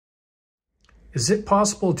Is it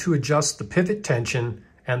possible to adjust the pivot tension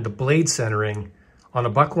and the blade centering on a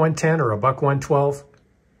buck 110 or a buck 112?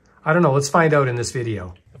 I don't know, let's find out in this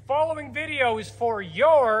video. The following video is for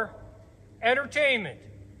your entertainment.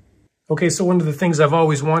 Okay, so one of the things I've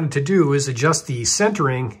always wanted to do is adjust the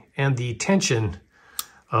centering and the tension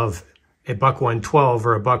of a buck 112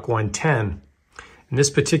 or a buck 110. In this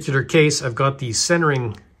particular case, I've got the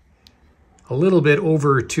centering a little bit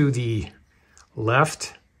over to the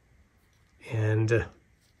left, and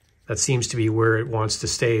that seems to be where it wants to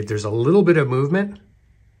stay. There's a little bit of movement,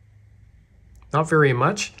 not very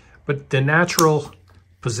much, but the natural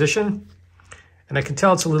position, and I can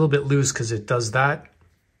tell it's a little bit loose because it does that,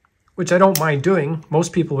 which I don't mind doing.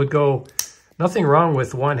 Most people would go, nothing wrong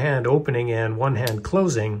with one hand opening and one hand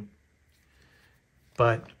closing,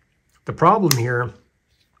 but the problem here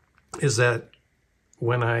is that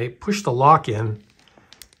when I push the lock in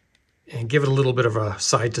and give it a little bit of a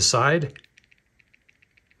side to side,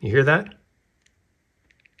 you hear that?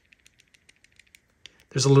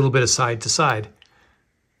 There's a little bit of side to side.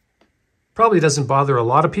 Probably doesn't bother a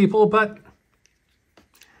lot of people, but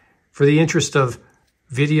for the interest of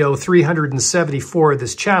video 374 of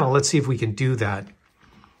this channel, let's see if we can do that.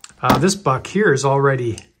 This buck here is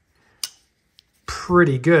already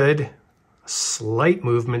pretty good. Slight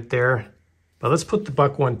movement there. But let's put the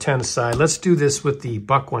buck 110 aside. Let's do this with the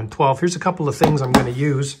buck 112. Here's a couple of things I'm going to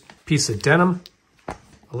use. Piece of denim,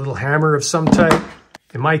 a little hammer of some type.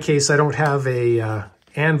 In my case, I don't have a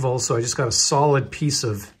anvil, so I just got a solid piece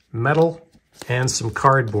of metal and some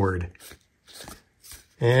cardboard.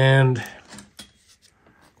 And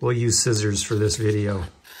we'll use scissors for this video.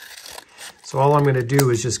 So all I'm going to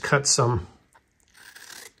do is just cut some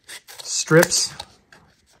strips.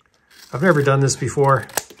 I've never done this before.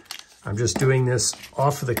 I'm just doing this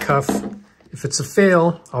off of the cuff. If it's a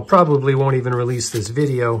fail, I'll probably won't even release this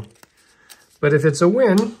video. But if it's a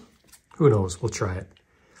win, who knows, we'll try it.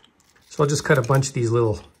 So I'll just cut a bunch of these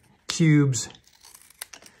little cubes,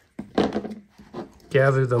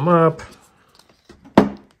 gather them up.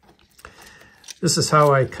 This is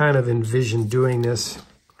how I kind of envision doing this.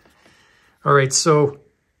 All right, so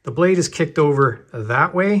the blade is kicked over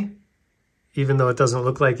that way, even though it doesn't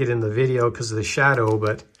look like it in the video because of the shadow,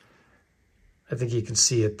 but I think you can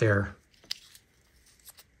see it there.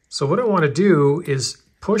 So what I want to do is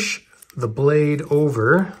push the blade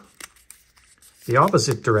over the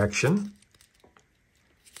opposite direction.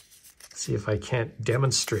 See if I can't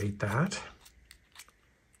demonstrate that.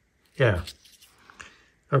 Yeah.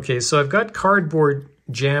 Okay, so I've got cardboard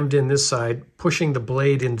jammed in this side, pushing the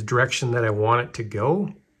blade in the direction that I want it to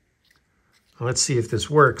go. Let's see if this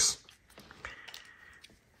works.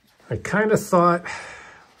 I kind of thought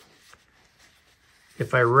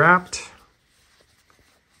if I wrapped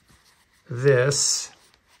this,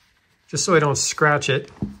 just so I don't scratch it,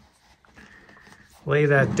 lay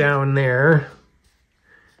that down there.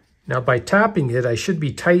 Now by tapping it, I should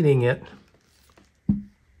be tightening it.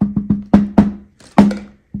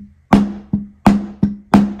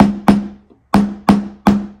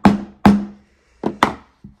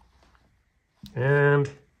 And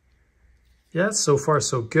yeah, so far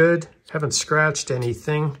so good. Haven't scratched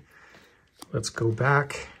anything. Let's go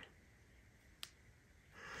back.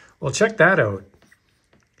 Well, check that out.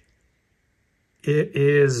 It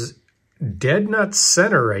is dead nut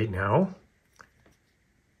center right now.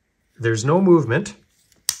 There's no movement.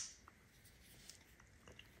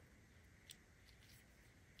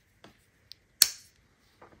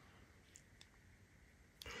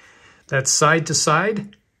 That's side to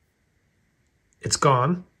side. It's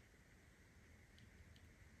gone.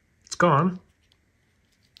 It's gone.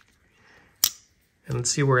 And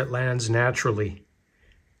let's see where it lands naturally.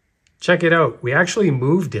 Check it out. We actually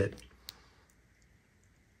moved it.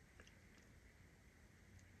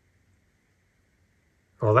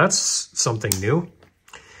 Well, that's something new.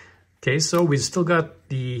 Okay, so we still got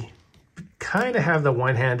the, kind of have the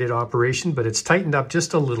one-handed operation, but it's tightened up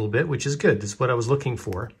just a little bit, which is good. That's what I was looking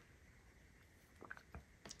for.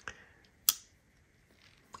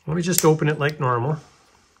 Let me just open it like normal.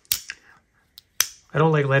 I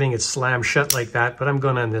don't like letting it slam shut like that, but I'm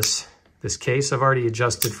going on this case. I've already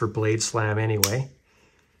adjusted for blade slam anyway.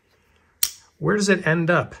 Where does it end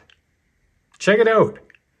up? Check it out.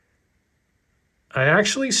 I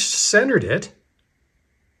actually centered it.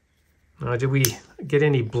 Did we get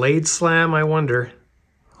any blade slam, I wonder?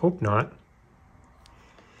 Hope not.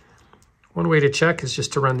 One way to check is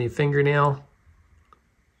just to run the fingernail.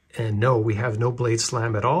 And no, we have no blade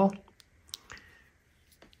slam at all.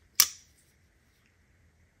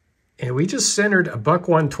 And we just centered a buck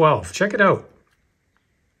 112. Check it out.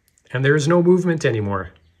 And there is no movement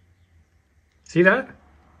anymore. See that?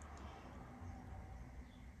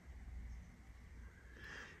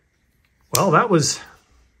 Well, that was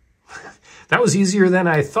easier than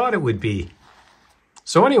I thought it would be.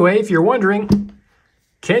 So anyway, if you're wondering,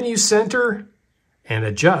 can you center and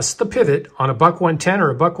adjust the pivot on a buck 110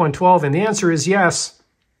 or a buck 112? And the answer is yes.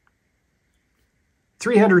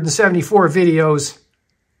 374 videos.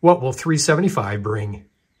 What will 375 bring?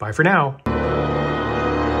 Bye for now.